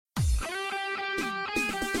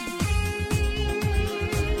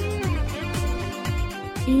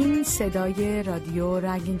این صدای رادیو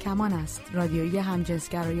رنگین کمان است، رادیویی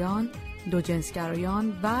همجنسگرایان،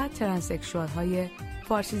 دوجنسگرایان و ترنسکشوال های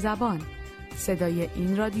فارسی زبان. صدای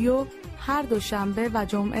این رادیو هر دوشنبه و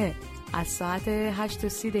جمعه از ساعت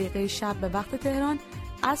 8:30 شب به وقت تهران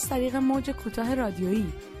از طریق موج کوتاه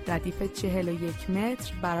رادیویی ردیف 41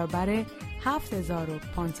 متر برابر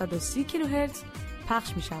 7530 کیلوهرتز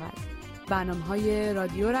پخش می شود. برنامه‌های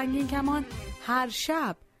رادیو رنگین کمان هر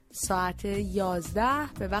شب ساعت 11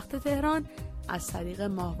 به وقت تهران از طریق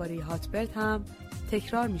ماهوارهاتبرد هم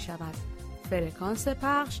تکرار می شود. فرکانس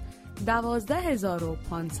پخش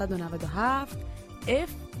 12597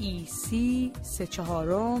 FEC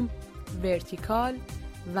 34 ورتیکال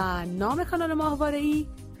و نام کانال ماهواره‌ای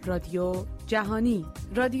رادیو جهانی.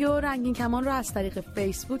 رادیو رنگین کمان را از طریق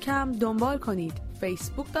فیسبوک هم دنبال کنید.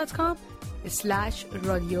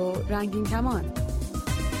 facebook.com/رادیو رنگین کمان.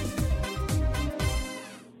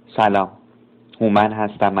 سلام، هومن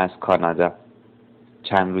هستم از کانادا.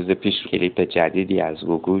 چند روز پیش کلیپ جدیدی از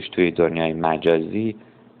گوگوش توی دنیای مجازی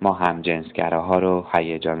ما همجنسگراها رو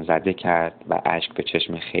هیجان زده کرد و اشک به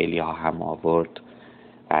چشم خیلی ها هم آورد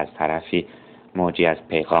و از طرفی موجی از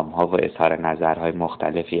پیغام ها و اظهار نظرهای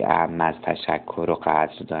مختلفی اعم از تشکر و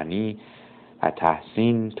قدردانی و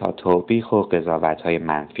تحسین تا توبیخ و قضاوت های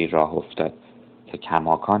منفی راه افتاد که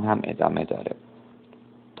کماکان هم ادامه داره.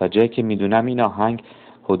 تا جایی که میدونم این آهنگ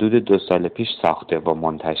حدود 2 سال پیش ساخته و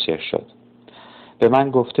منتشر شد. به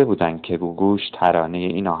من گفته بودن که گوگوش ترانه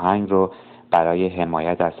این آهنگ رو برای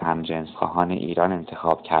حمایت از همجنسخواهان ایران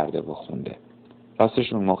انتخاب کرده و خونده.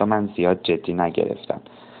 راستش اون موقع من زیاد جدی نگرفتم،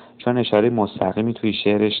 چون اشاره مستقیمی توی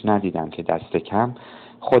شعرش ندیدم که دست کم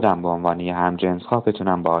خودم به عنوان یه همجنسخواه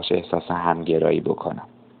بتونم باهاش احساس همگرایی بکنم.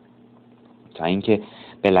 تا اینکه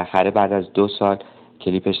بالاخره بعد از 2 سال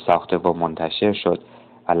کلیپش ساخته و منتشر شد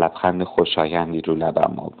و لبخند خوشایندی رو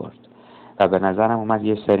لبم آورد و به نظرم اومد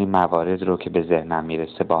یه سری موارد رو که به ذهنم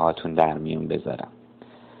میرسه باهاتون در میون بذارم.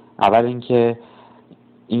 اول اینکه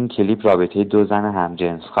این کلیپ رابطه 2 زن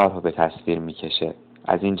همجنسخوار رو به تصویر میکشه.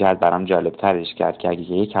 از این جهت برام جالب ترش کرد که اگه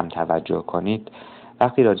یکم توجه کنید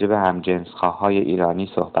وقتی راجع به همجنسخواهای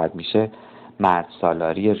ایرانی صحبت میشه، مرد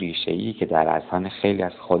سالاری ریشه‌ای که در اذهان خیلی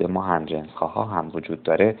از خود ما همجنسخواها هم وجود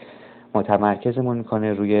داره متمرکزمون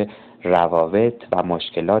میکنه روی روابط و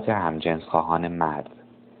مشکلات همجنسخواهان مرد.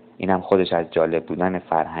 اینم خودش از جالب بودن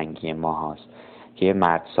فرهنگی ما هست که یه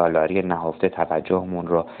مرد سالاری نهفته توجهمون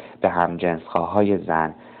رو به همجنسخواهای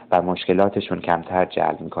زن و مشکلاتشون کمتر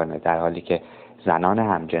جلب میکنه، در حالی که زنان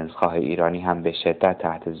همجنسخواه ایرانی هم به شدت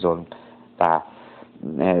تحت ظلم و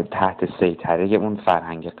تحت سیطره اون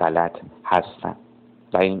فرهنگ غلط هستن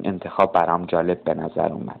و این انتخاب برام جالب به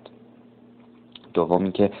نظر اومد.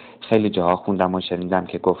 دومی که خیلی جاها خوندم و شنیدم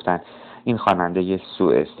که گفتن این خواننده یه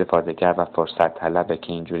سوء استفاده‌گر و فرصت طلبه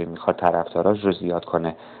که اینجوری میخواد طرفداراش رو زیاد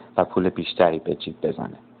کنه و پول بیشتری به جیب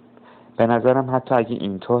بزنه. به نظرم حتی اگه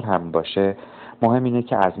اینطور هم باشه مهم اینه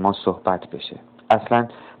که از ما صحبت بشه. اصلا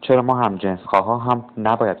چرا ما همجنسخواها هم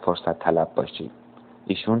نباید فرصت طلب باشیم؟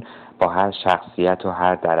 ایشون با هر شخصیت و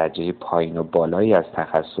هر درجه پایین و بالایی از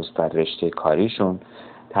تخصص در رشته کاریشون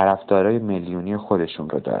طرفدارای میلیونی خودشون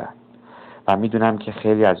رو دارن و میدونم که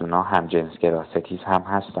خیلی از اونا همجنسگرا ستیز هم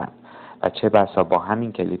هستن و چه بسا با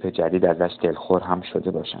همین کلیپ جدید ازش دلخور هم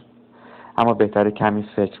شده باشن. اما بهتره کمی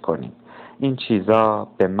فکر کنیم این چیزا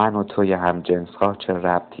به من و توی همجنسخواه چه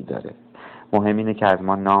ربطی داره؟ مهم اینه که از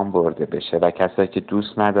ما نام برده بشه و کسایی که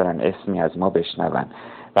دوست ندارن اسمی از ما بشنون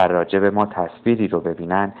و راجع به ما تصویری رو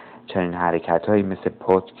ببینن چنین حرکتایی مثل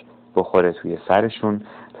پتک بخوره توی سرشون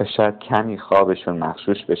تا شاید کمی خوابشون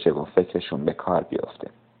مغشوش بشه و فکرشون به کار بیفته.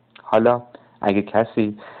 حالا اگه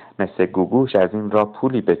کسی مثل گوگوش از این راه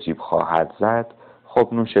پولی به جیب خواهد زد، خب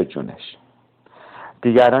نوش جونش.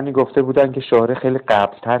 دیگرانی گفته بودن که شهره خیلی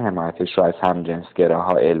قبلتر حمایتش رو از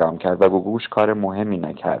همجنسگراها اعلام کرد و گوگوش کار مهمی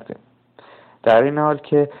نکرده. در این حال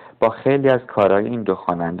که با خیلی از کارهای این 2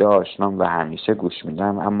 خواننده آشنام و همیشه گوش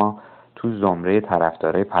میدم، اما تو زمره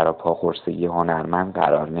طرفدارای پراپاقرصی هنرمند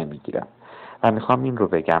قرار نمیگیرم و میخوام این رو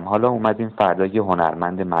بگم. حالا اومدیم فردا یه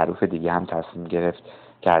هنرمند معروف دیگه هم تصمیم گرفت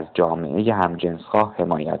که از جامعه همجنسخواه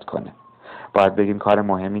حمایت کنه. باید بگیم کار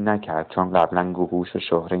مهمی نکرد چون قبلا گوگوش و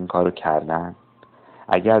شهره این کارو کردن؟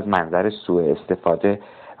 اگه از منظر سوء استفاده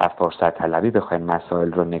و فرصت طلبی بخوایم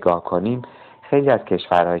مسائل رو نگاه کنیم، خیلی از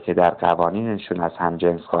کشورهایی که در قوانینشون از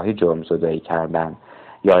همجنسخواهی جرم‌زدایی کردن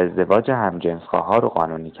یا ازدواج همجنسخواها رو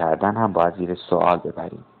قانونی کردن هم باید زیر سوال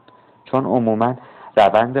ببریم، چون عموماً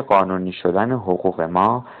روند قانونی شدن حقوق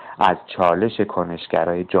ما از چالش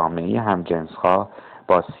کنشگرای جامعه همجنسخواه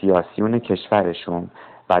با سیاسیون کشورشون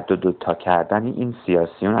و دو تا کردن این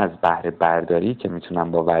سیاسیون از بهره برداری که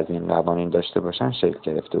میتونن با وضع این قوانین داشته باشن شکل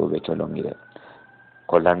گرفته و به جلو میره.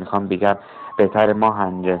 کلا میخوام بگم بهتر ما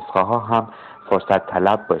همجنس‌خواها هم فرصت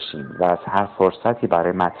طلب باشیم و از هر فرصتی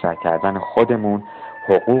برای مطرح کردن خودمون،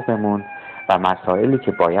 حقوقمون و مسائلی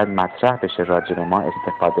که باید مطرح بشه راجع به ما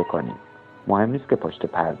استفاده کنیم. مهم نیست که پشت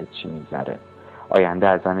پرده چی میذاره. آینده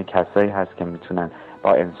از آن کسایی هست که میتونن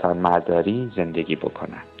با انسان مرداری زندگی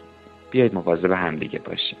بکنن. بیایید مواظب همدیگه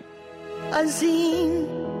باشیم. از این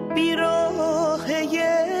بیراهه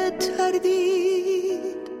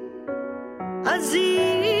تردید، از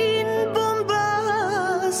این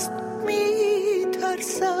بنبست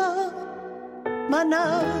میترسم، من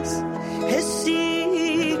از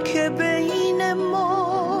حسی که بین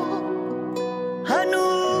ما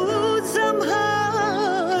هنوزم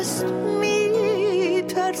هست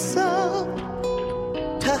میترسم،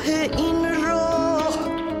 ته این راه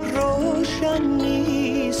روشن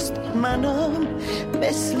نیست، منم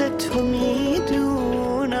مثل تو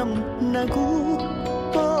میدونم، نگو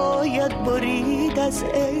باید برید از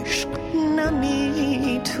عشق،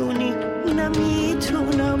 نمیتونی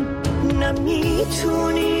نمیتونم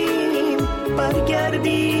نمیتونیم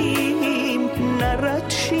برگردیم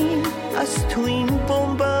نردشیم از تو این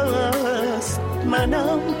بنبست،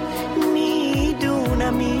 منم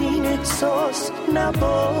میدونم این احساس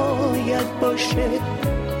نباید باشه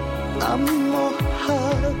اما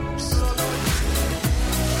هست.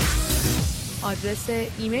 آدرس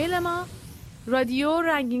ایمیل ما رادیو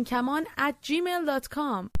رنگین کمان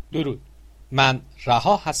 @gmail.com. درود، من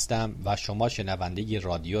رها هستم و شما شنونده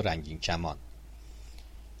رادیو رنگین کمان.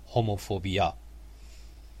 هوموفوبیا،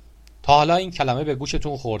 تا حالا این کلمه به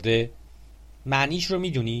گوشتون خورده؟ معنیش رو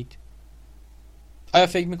میدونید؟ آیا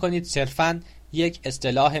فکر میکنید صرفاً یک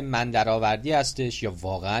اصطلاح من درآوردی هستش یا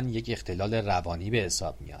واقعاً یک اختلال روانی به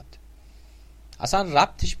حساب میاد؟ اصلا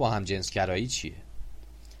ربطش با همجنسگرایی چیه؟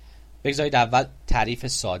 بگذارید اول تعریف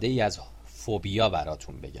ساده ای از فوبیا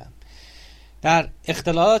براتون بگم. در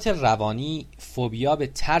اختلالات روانی فوبیا به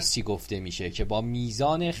ترسی گفته میشه که با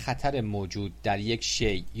میزان خطر موجود در یک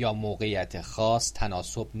شیء یا موقعیت خاص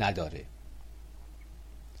تناسب نداره.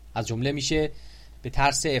 از جمله میشه به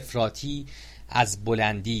ترس افراطی از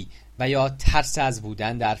بلندی و یا ترس از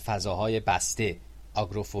بودن در فضاهای بسته،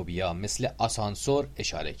 آگروفوبیا، مثل آسانسور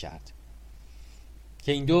اشاره کرد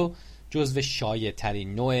که این دو جزو شایع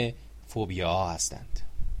ترین نوع فوبیا ها هستند.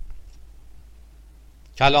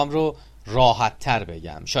 کلام رو راحت تر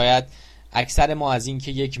بگم، شاید اکثر ما از این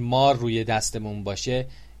که یک مار روی دستمون باشه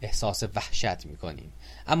احساس وحشت میکنیم،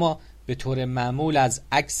 اما به طور معمول از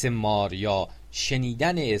عکس مار یا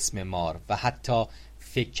شنیدن اسم مار و حتی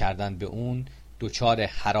فکر کردن به اون دچار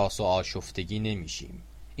هراس و آشفتگی نمیشیم.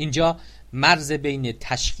 اینجا مرز بین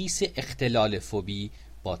تشخیص اختلال فوبی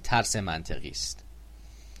با ترس منطقی است.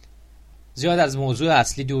 زیاد از موضوع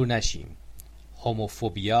اصلی دور نشیم.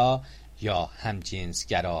 هوموفوبیا یا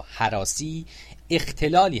همجنسگرا هراسی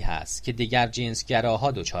اختلالی هست که دیگر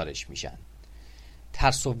جنسگراها دچارش میشن.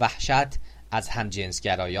 ترس و وحشت از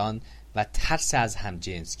همجنسگرایان و ترس از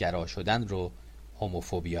همجنسگرا شدن رو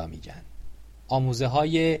هوموفوبیا میگن. آموزه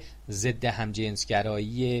های ضد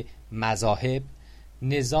همجنسگرایی مذاهب،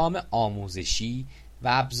 نظام آموزشی و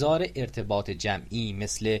ابزار ارتباط جمعی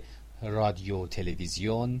مثل رادیو،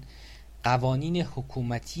 تلویزیون، قوانین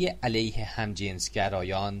حکومتی علیه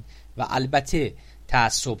همجنسگرایان و البته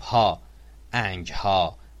تعصب‌ها،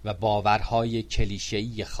 انگ‌ها و باورهای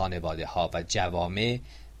کلیشه‌ای خانواده‌ها و جوامع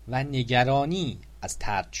و نگرانی از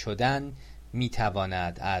طرد شدن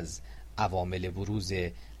می‌تواند از عوامل بروز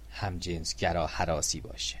همجنسگرا هراسی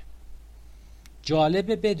باشه.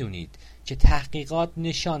 جالبه بدونید که تحقیقات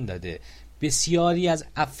نشان داده بسیاری از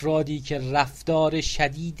افرادی که رفتار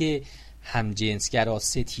شدید همجنسگرا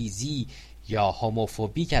ستیزی یا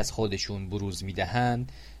هوموفوبیک از خودشون بروز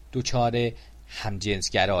میدهند دچار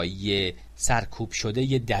همجنسگرایی سرکوب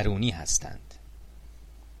شده درونی هستند.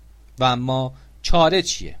 و اما چاره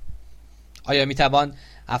چیه؟ آیا میتوان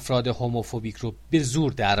افراد هوموفوبیک رو به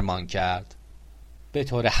زور درمان کرد؟ به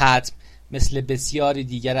طور حتم مثل بسیاری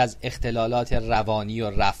دیگر از اختلالات روانی و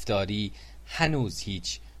رفتاری هنوز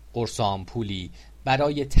هیچ قرص آمپولی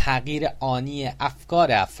برای تغییر آنی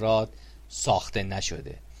افکار افراد ساخته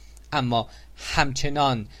نشده، اما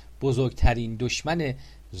همچنان بزرگترین دشمن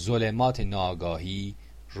ظلمات ناآگاهی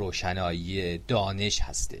روشنایی دانش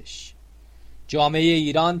هستش. جامعه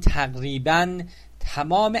ایران تقریباً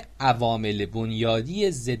تمام عوامل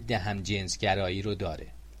بنیادی ضد همجنسگرایی رو داره.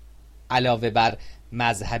 علاوه بر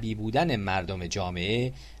مذهبی بودن مردم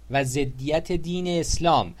جامعه و ضدیت دین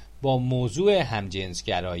اسلام با موضوع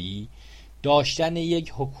همجنسگرایی، داشتن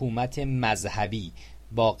یک حکومت مذهبی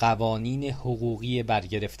با قوانین حقوقی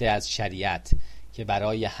برگرفته از شریعت که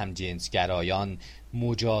برای همجنسگرایان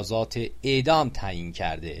مجازات اعدام تعیین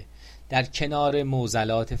کرده، در کنار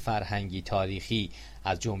معضلات فرهنگی تاریخی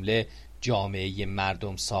از جمله جامعه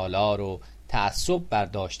مردم سالار و تعصب بر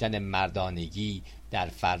داشتن مردانگی در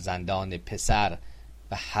فرزندان پسر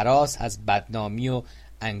و هراس از بدنامی و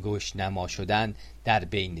انگشت نما شدن در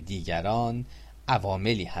بین دیگران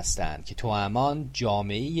عواملی هستند که توامان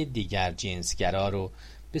جامعه دیگر جنسگرا رو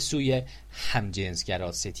به سوی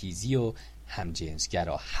همجنسگرا ستیزی و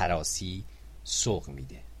همجنسگرا هراسی سوق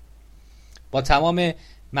میده. با تمام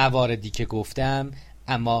مواردی که گفتم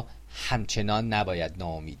اما همچنان نباید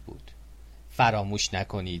ناامید بود. فراموش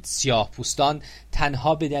نکنید سیاه پوستان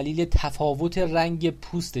تنها به دلیل تفاوت رنگ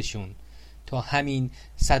پوستشون تا همین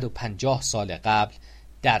 150 سال قبل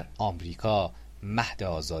در آمریکا مهد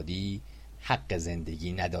آزادی حق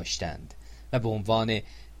زندگی نداشتند و به عنوان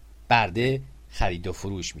برده خرید و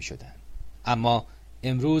فروش می شدند. اما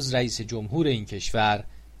امروز رئیس جمهور این کشور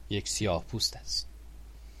یک سیاه پوست است.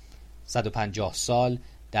 150 سال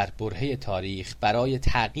در برهه تاریخ برای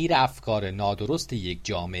تغییر افکار نادرست یک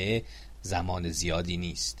جامعه زمان زیادی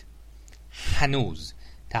نیست. هنوز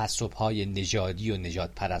تعصب‌های نژادی و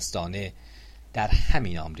نژاد پرستانه در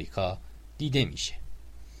همین آمریکا دیده میشه.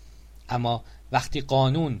 اما وقتی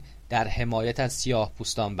قانون در حمایت از سیاه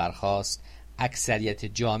پوستان برخاست، اکثریت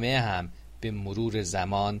جامعه هم به مرور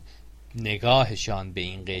زمان نگاهشان به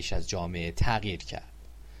این قشر از جامعه تغییر کرد.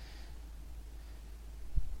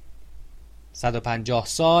 150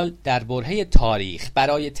 سال در برهه تاریخ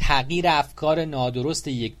برای تغییر افکار نادرست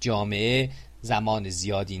یک جامعه زمان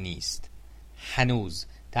زیادی نیست. هنوز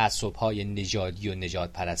تعصب‌های نژادی و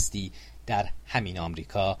نژاد پرستی در همین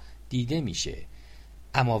آمریکا دیده میشه.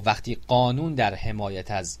 اما وقتی قانون در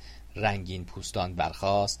حمایت از رنگین پوستان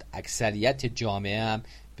برخاست، اکثریت جامعه هم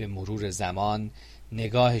به مرور زمان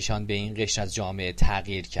نگاهشان به این قشر از جامعه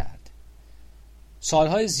تغییر کرد.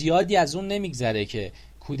 سالهای زیادی از اون نمیگذره که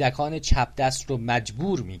کودکان چپ دست رو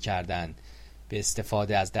مجبور میکردن به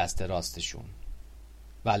استفاده از دست راستشون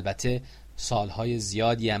و البته سالهای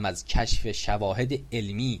زیادی هم از کشف شواهد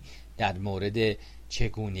علمی در مورد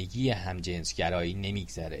چگونگی همجنسگرایی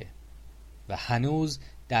نمیگذره و هنوز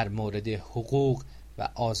در مورد حقوق و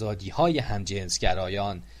آزادی‌های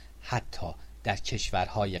همجنسگرایان حتی در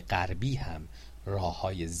کشورهای غربی هم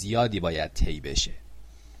راه‌های زیادی باید طی بشه.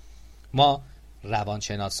 ما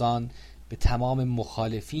روانشناسان به تمام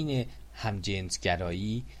مخالفین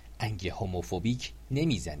همجنسگرایی انگ هوموفوبیک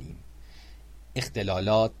نمیزنیم.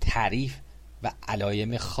 اختلالات تعریف و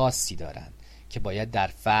علایم خاصی دارند که باید در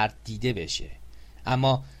فرد دیده بشه،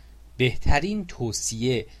 اما بهترین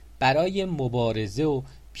توصیه برای مبارزه و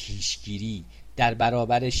پیشگیری در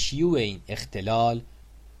برابر شیوع این اختلال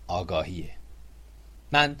آگاهیه.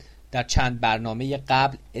 من در چند برنامه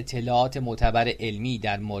قبل اطلاعات معتبر علمی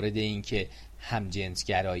در مورد اینکه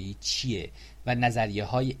همجنسگرایی چیه و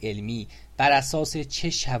نظریه‌های علمی بر اساس چه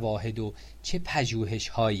شواهد و چه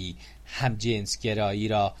پژوهش‌هایی همجنسگرایی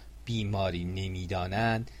را بیماری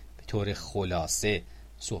نمی‌دانند به طور خلاصه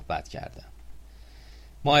صحبت کردم.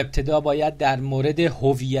 ما ابتدا باید در مورد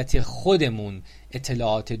هویت خودمون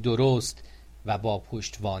اطلاعات درست و با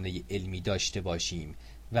پشتوانه علمی داشته باشیم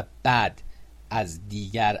و بعد از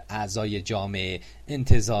دیگر اعضای جامعه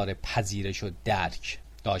انتظار پذیرش و درک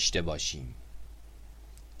داشته باشیم.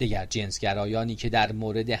 دیگر جنسگرایانی که در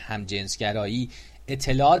مورد همجنسگرایی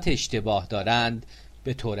اطلاعات اشتباه دارند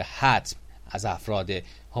به طور حتم از افراد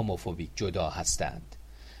هوموفوبیک جدا هستند.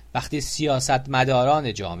 وقتی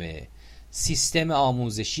سیاستمداران جامعه، سیستم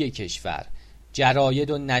آموزشی کشور،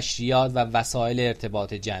 جراید و نشریات و وسایل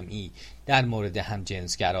ارتباط جمعی در مورد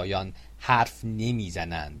همجنسگرایان حرف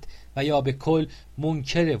نمیزنند و یا به کل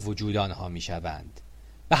منکر وجود آنها میشوند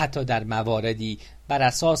و حتی در مواردی بر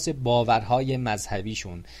اساس باورهای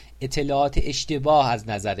مذهبیشون اطلاعات اشتباه از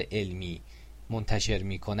نظر علمی منتشر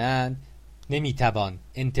میکنند، نمیتوان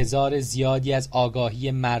انتظار زیادی از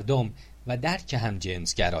آگاهی مردم و درک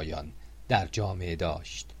همجنسگرایان در جامعه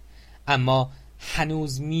داشت. اما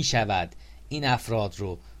هنوز می شود این افراد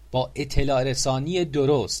رو با اطلاع رسانی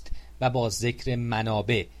درست و با ذکر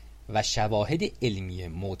منابع و شواهد علمی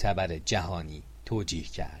معتبر جهانی توجیه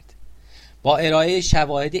کرد. با ارائه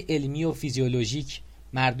شواهد علمی و فیزیولوژیک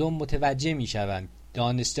مردم متوجه می شوند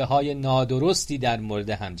دانسته های نادرستی در مورد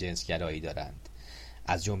همجنسگرایی دارند،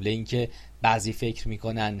 از جمله اینکه بعضی فکر می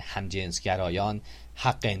کنند همجنسگرایان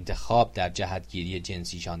حق انتخاب در جهتگیری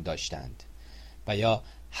جنسیشان داشتند و یا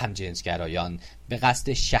همجنسگرایان به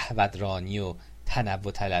قصد شهوترانی و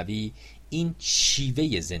تنوع طلبی این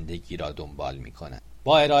شیوه زندگی را دنبال می کنند.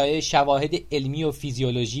 با ارائه شواهد علمی و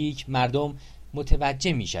فیزیولوژیک مردم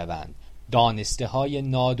متوجه می شوند دانسته های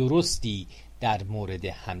نادرستی در مورد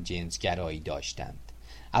همجنسگرایی داشتند،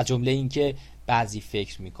 از جمله اینکه بعضی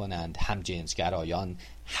فکر می کنند همجنسگرایان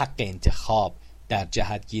حق انتخاب در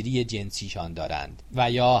جهتگیری جنسیشان دارند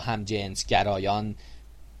و یا همجنسگرایان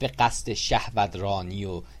به قصد شهوترانی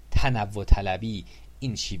و تنوع طلبی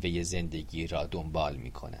این شیوه زندگی را دنبال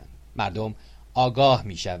می کنند. مردم آگاه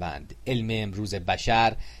می شوند علم امروز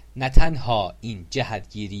بشر نه تنها این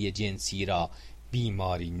جهتگیری جنسی را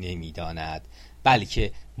بیماری نمی داند،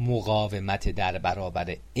 بلکه مقاومت در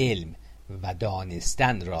برابر علم و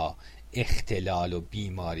دانستن را اختلال و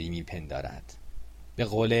بیماری می پندارد. به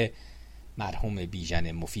قول مرحوم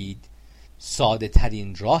بیژن مفید، ساده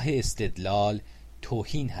ترین راه استدلال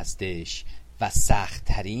توهین هستش و سخت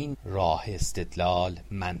ترین راه استدلال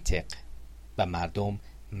منطق، و مردم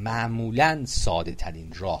معمولاً ساده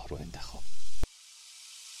ترین راه رو انتخاب.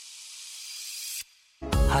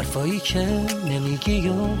 حرفایی که نمیگی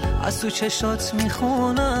و از تو چشات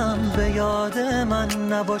میخونم، به یاد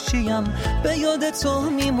من نباشیم به یاد تو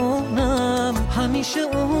میمونم. همیشه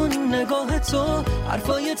اون نگاه تو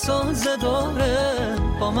حرفای تازه داره،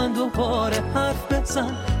 با من دوباره حرف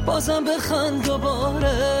بزن بازم بخند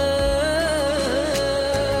دوباره.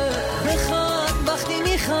 بخند وقتی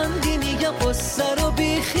میخندی میگه قصه رو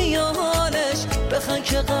بی خیالش، بخند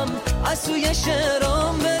که غم از توی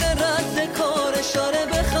شعرام بره رد کارش. آره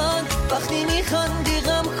بخند وقتی میخندی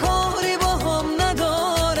غم کاری با هم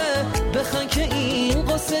نداره، بخند که این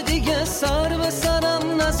قصه دیگه سر به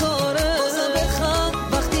سرم نذاره. بازم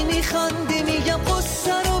بخند وقتی میخندی میگه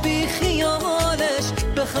قصه رو بی خیالش،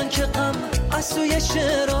 بخند که غم از توی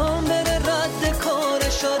شعرام بره رد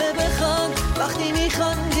کارش. آره بخند وقتی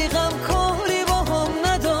میخندی غم کاری با هم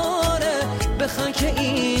نداره، بخند که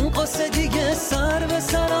این قصه دیگه سر به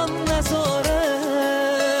سرم نذاره.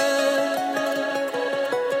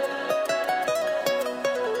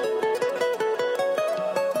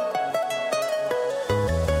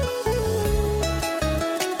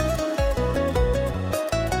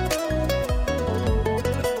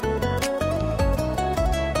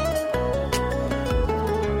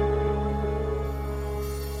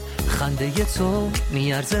 خنده تو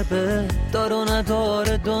میارزه به دار و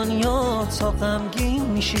ندار دنیا، تا غمگین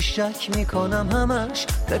میشی شک میکنم همش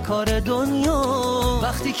به کار دنیا.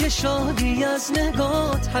 وقتی که شادی از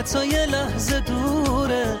نگات حتی یه لحظه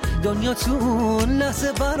دوره، دنیا تو اون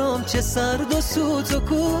لحظه برام چه سرد و سوت و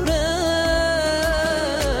کوره.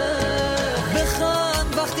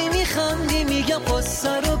 بخند وقتی میخندی میگم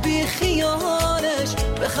قصه رو بی خیالش،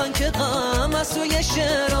 بخند که غم از توی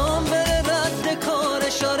شعرام بره رد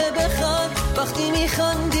کارش. آره بخند وقتی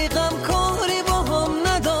میخندی غم کاری با هم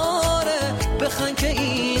نداره، بخند که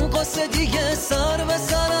این قصه دیگه سر به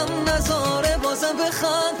سرم نذاره. بازم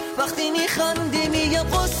بخند وقتی میخندی میگه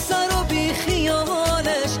قصه رو بی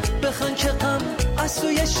خیالش، بخند که غم از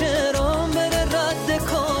توی شعرام بره رد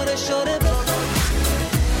کارش. آره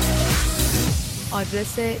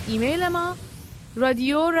آدرس ایمیل ما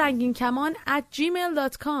رادیو رنگین کمان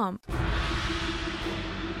 @gmail.com.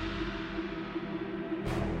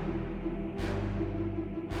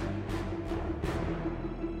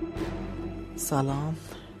 سلام،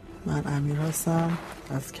 من امیر هستم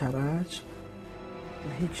از کرج.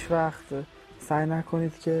 هیچ وقت سعی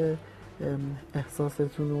نکنید که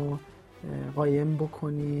احساستون رو قایم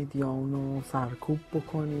بکنید یا اونو سرکوب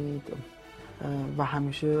بکنید و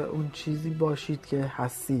همیشه اون چیزی باشید که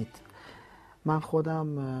هستید. من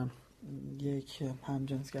خودم یک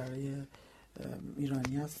همجنسگرای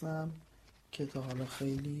ایرانی هستم که تا حالا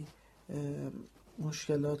خیلی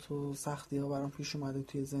مشکلات و سختی ها برام پیش اومده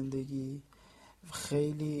توی زندگی.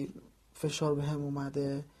 خیلی فشار به هم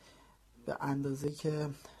اومده به اندازه که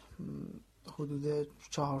حدود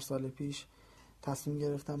 4 سال پیش تصمیم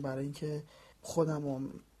گرفتم برای اینکه خودم رو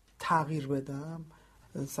تغییر بدم،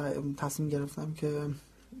 تصمیم گرفتم که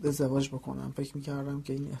ازدواج بکنم. فکر میکردم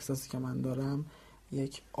که این احساسی که من دارم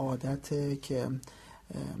یک عادته که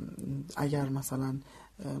اگر مثلا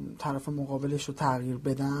طرف مقابلش رو تغییر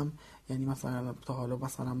بدم، یعنی مثلا تا حالا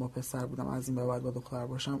مثلا با پسر بودم از این به بعد با دختر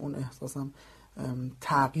باشم، اون احساسم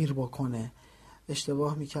تغییر بکنه.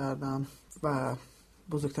 اشتباه میکردم و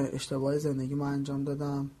بزرگترین اشتباه زندگی ما انجام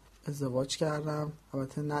دادم. ازدواج کردم.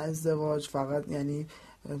 البته نه ازدواج فقط، یعنی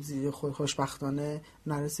خوشبختانه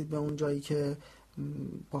نرسید به اون جایی که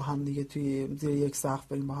با هم دیگه توی زیر یک سقف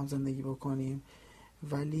بریم با هم زندگی بکنیم،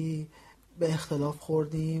 ولی به اختلاف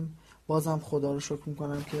خوردیم. بازم خدا رو شکر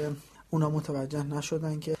میکنم که اونا متوجه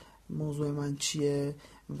نشدن که موضوع من چیه،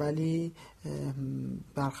 ولی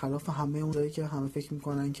برخلاف همه اونایی که همه فکر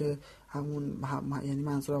میکنن که یعنی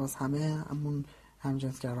منظورم از همون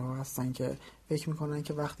همجنسگراها هستن که فکر میکنن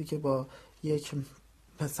که وقتی که با یک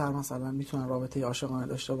پسر مثلا میتونن رابطه عاشقانه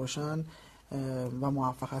داشته باشن و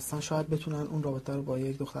موفق هستن، شاید بتونن اون رابطه رو با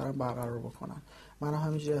یک دخترم برقرار بکنن. من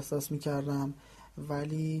همینجوری احساس میکردم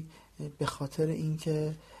ولی به خاطر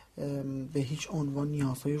اینکه به هیچ عنوان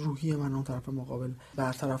نیازهای روحی من اون طرف مقابل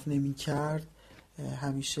برطرف نمی‌کرد،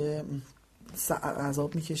 همیشه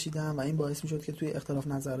عذاب می‌کشیدم و این باعث می‌شد که توی اختلاف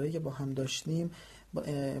نظرهایی که با هم داشتیم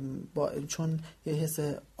چون یه حس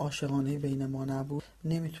عاشقانه بین ما نبود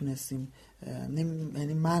نمیتونستیم،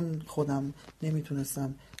 یعنی من خودم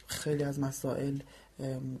نمیتونستم خیلی از مسائل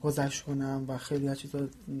گذشت کنم و خیلی از چیزا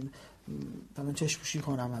چشم‌پوشی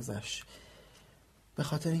کنم ازش، به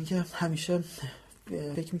خاطر اینکه همیشه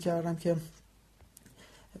فکر میکردم که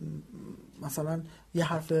مثلا یه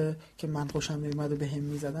حرف که من خوشم نمیاد و به هم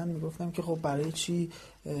میزدن میگفتم که خب برای چی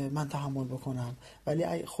من تحمل بکنم،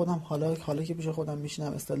 ولی خودم حالا که پیش خودم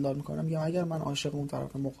میشینم استدلال میکنم یا اگر من عاشق اون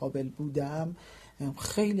طرف مقابل بودم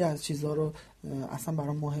خیلی از چیزها رو اصلا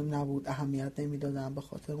برام مهم نبود، اهمیت نمیدادم، به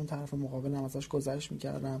خاطر اون طرف مقابل هم ازش گذشت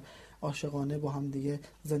میکردم، عاشقانه با هم دیگه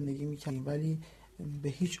زندگی میکردیم، ولی به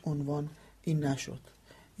هیچ عنوان این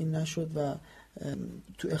نشد و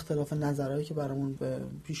تو اختلاف نظرهایی که برامون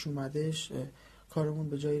پیش اومدش کارمون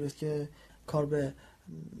به جایی رسید که کار به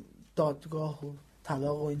دادگاه و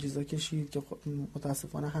طلاق و این چیزا کشید که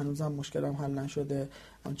متاسفانه هنوزم مشکلم حل نشده.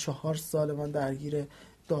 من 4 سال من درگیر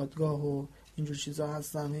دادگاه و اینجور چیزا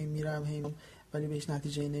هستم، میرم ولی بهش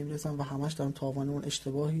نتیجه نمیرسم و همش دارم تاوان اون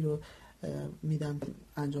اشتباهی رو میدم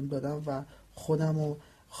انجام دادم و خودم رو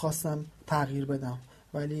خواستم تغییر بدم،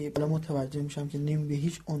 ولی بالا متوجه میشم که به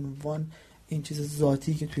هیچ عنوان این چیز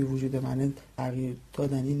ذاتی که توی وجود منه تغییر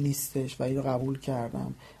دادنی نیستش و این رو قبول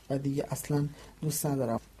کردم و دیگه اصلا دوست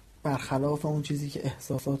ندارم برخلاف اون چیزی که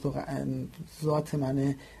احساسات و ذات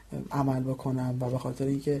منه عمل بکنم و به خاطر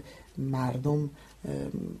اینکه مردم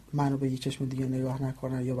منو به یک چشم دیگه نگاه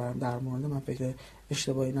نکنن یا برام در مورد من فکر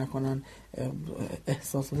اشتباهی نکنن،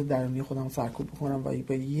 احساسات درونی خودم سرکوب بکنم و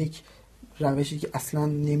به یک روشی که اصلا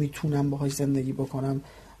نمیتونم باهاش زندگی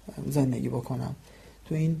بکنم.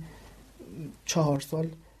 تو این 4 سال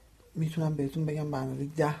میتونم بهتون بگم برنامه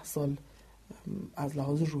 10 سال از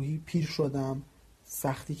لحاظ روحی پیر شدم،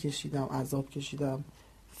 سختی کشیدم، عذاب کشیدم،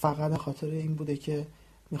 فقط خاطر این بوده که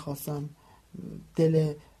میخواستم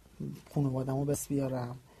دل خانواده‌مو بس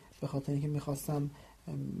بیارم، به خاطر اینکه میخواستم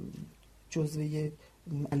جزو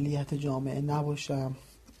ملیت جامعه نباشم،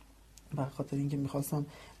 به خاطر اینکه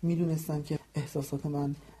میدونستم که احساسات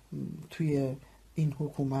من توی این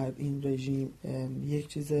حکومت، این رژیم یک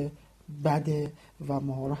چیز بده و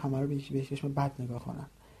ما رو همه رو به چشم بد نگاه کنن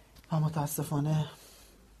و متاسفانه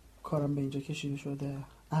کارم به اینجا کشیده شده.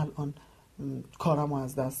 الان کارم رو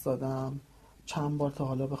از دست دادم چند بار تا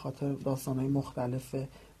حالا به خاطر داستانهای مختلف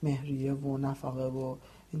مهریه و نفقه و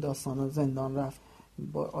این داستانا زندان رفت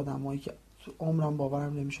با آدمایی که عمرم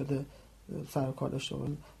باورم نمی‌شده سر کار داشته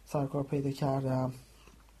بودم، سر کار پیدا کردم،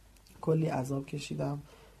 کلی عذاب کشیدم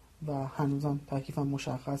و هنوزم تکلیفم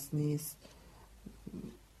مشخص نیست،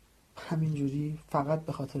 همینجوری فقط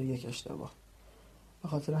به خاطر یک اشتباه. به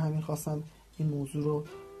خاطر همین خواستم این موضوع رو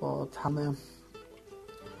با همه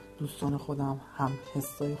دوستان خودم، هم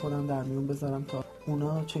حسای خودم در میون بذارم تا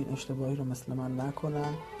اونا چه این اشتباهی رو مثل من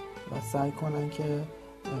نکنن و سعی کنن که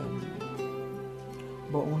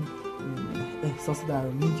با اون احساس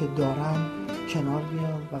درونی که دارن کنار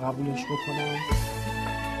بیان و قبولش بکنن.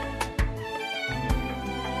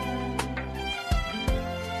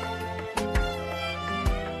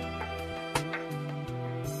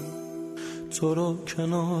 تو رو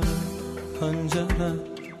کنار پنجره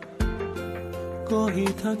گاهی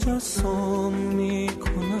تجسم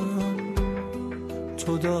میکنم،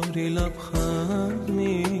 تو داری لبخند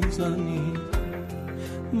میزنی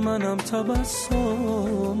منم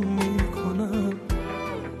تبسم میکنم،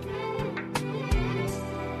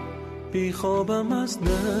 بی خوابم از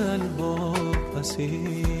دل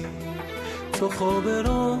واپسی، تو خواب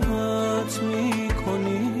راحت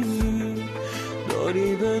میکنی،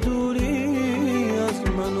 داری به دوری از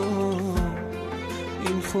منو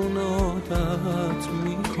این خونه عادت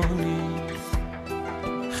میکنی،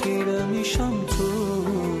 خیره میشم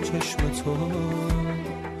تو چشم تو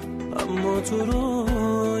اما تو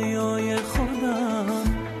رویای خودم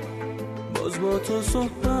باز با تو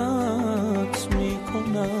صحبت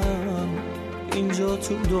میکنم، اینجا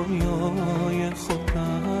تو دنیای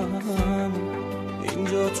خودم،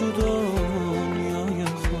 اینجا تو دنیای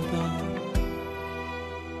خودم.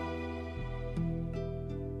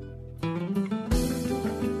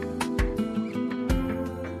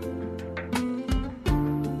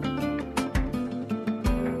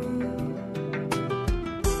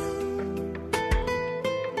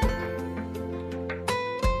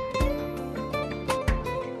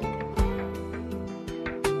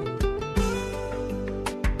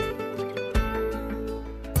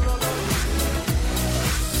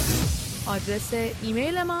 آدرس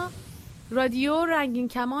ایمیل ما رادیو رنگین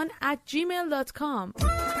کمان @gmail.com.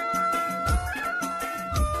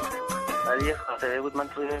 ولی یه خاطره بود، من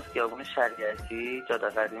توی خیابون شریعتی جاده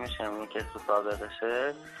قدیم شمرون که تو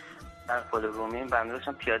سابقشه من پل رومی بنده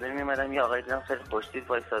داشتم پیاده میمدم، یه آقای دیدم خیلی خوشتیپ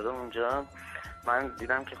وایساده اونجا. من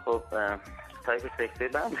دیدم که خب تایپ سکسی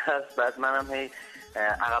بنده هست. بعد منم هی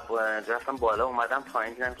عقب رفتم بالا اومدم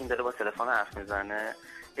پایین، دیدم که این داره با تلفن حرف میزنه.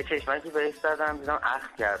 یه چشمکی بهش زدم، دیدم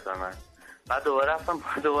اخ کرد من. بعد دوباره رفتم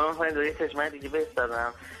دوباره پایین، یه چشمک دیگه بهش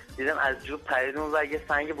زدم، دیدم از جوب پریدون و یه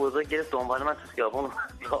سنگ بزرگ گرفت دنبال من تو خیابون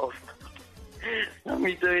افتاد. من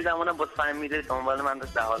میدویدم اونم با سنگ میدوید دنبال من،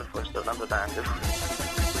 داشت در حال فحش دادن به بنده بود.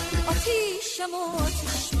 آتیشم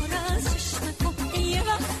آتیش پر از چشمت، یه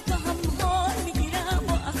وقت هم حال میگیرم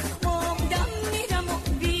و اخمام دم میرم و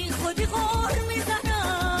بی خودی غار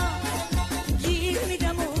میزنم، گیر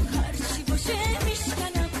میدم و هرچی باشه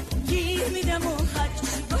میشکنم، گیر میدم و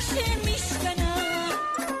هرچی باشه میشکنم.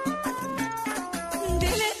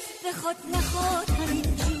 دلت بخواد نخواد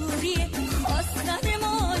همین جوریه، خواستن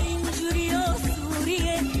ما اینجوری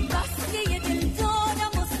آسوریه، بس که یه دل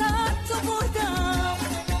دارم و سر تو بردم،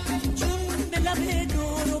 جون به لب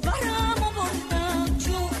دور و برم و بردم،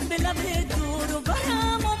 جون به لب دور و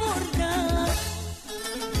برم و بردم.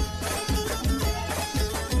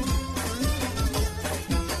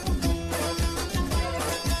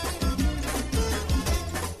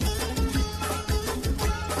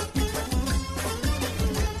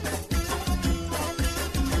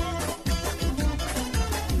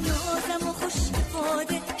 نازم و خوش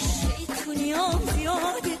افاده شیطونیام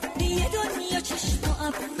زیاده، یه دنیا چشم و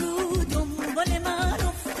ابرو دنبال من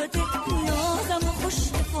افتاده. نازم و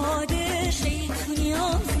خوش افاده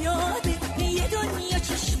شیطونیام زیاده، یه دنیا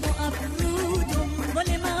چشم و ابرو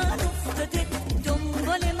دنبال من افتاده،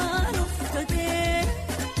 دنبال من افتاده.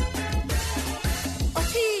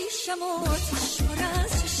 آتیشم آتیش پر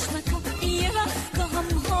از چشمت، یه وقت هم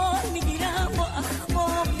حال میگیرم و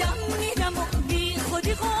اخمام دم میدم و بی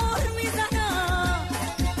خودی غار میزنم،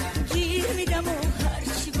 گیر میدم و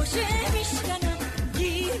هرچی باشه میشکنم،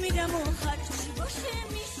 گیر میدم و هرچی باشه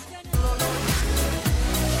میشکنم.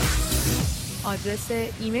 آدرس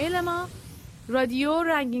ایمیل ما رادیو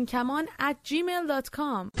رنگین کمان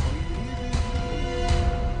 @gmail.com.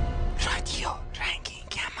 رادیو رنگین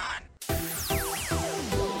کمان.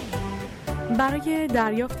 برای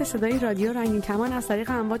دریافت صدای رادیو رنگین کمان از طریق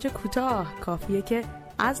امواج کوتاه کافیه که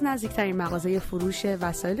از نزدیکترین مغازه فروش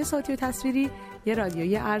وسایل صوتی و تصویری یه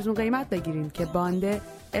رادیویی ارزون قیمت بگیرین که باند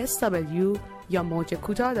SW یا موج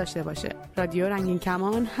کوتاه داشته باشه. رادیو رنگین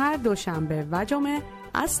کمان هر دوشنبه و جمعه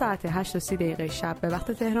از ساعت 8:30 شب به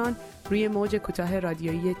وقت تهران روی موج کوتاه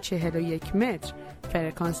رادیویی 41 متر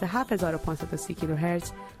فرکانس 7530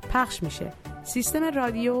 کیلوهرتز پخش میشه. سیستم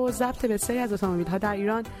رادیو ضبط بسیاری از اتومبیل‌ها در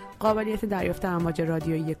ایران قابلیت دریافت امواج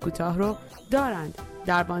رادیویی کوتاه رو دارند.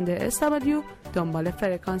 در باند SW دنبال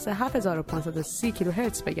فرکانس 7530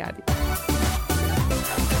 کیلوهرتز بگردید.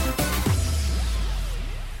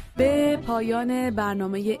 به پایان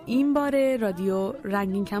برنامه این باره رادیو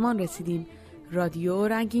رنگین کمان رسیدیم. رادیو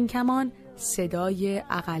رنگین کمان صدای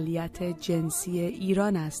اقلیت جنسی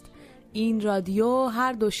ایران است. این رادیو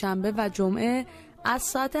هر دوشنبه و جمعه از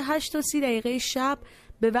ساعت 8:30 شب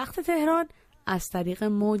به وقت تهران از طریق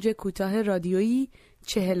موج کوتاه رادیویی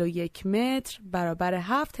 41 متر برابر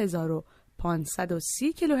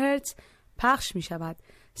 7530 کیلوهرتز پخش می شود.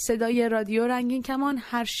 صدای رادیو رنگین کمان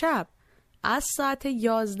هر شب از ساعت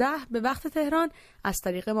 11 به وقت تهران از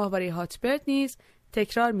طریق ماهوارهاتبرد نیز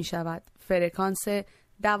تکرار می شود. فرکانس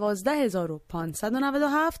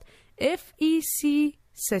 12597 FEC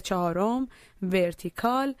 3/4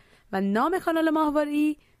 ورتیکال و نام کانال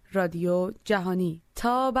ماهواره‌ای رادیو جهانی.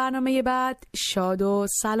 تا برنامه بعد شاد و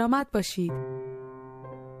سلامت باشید.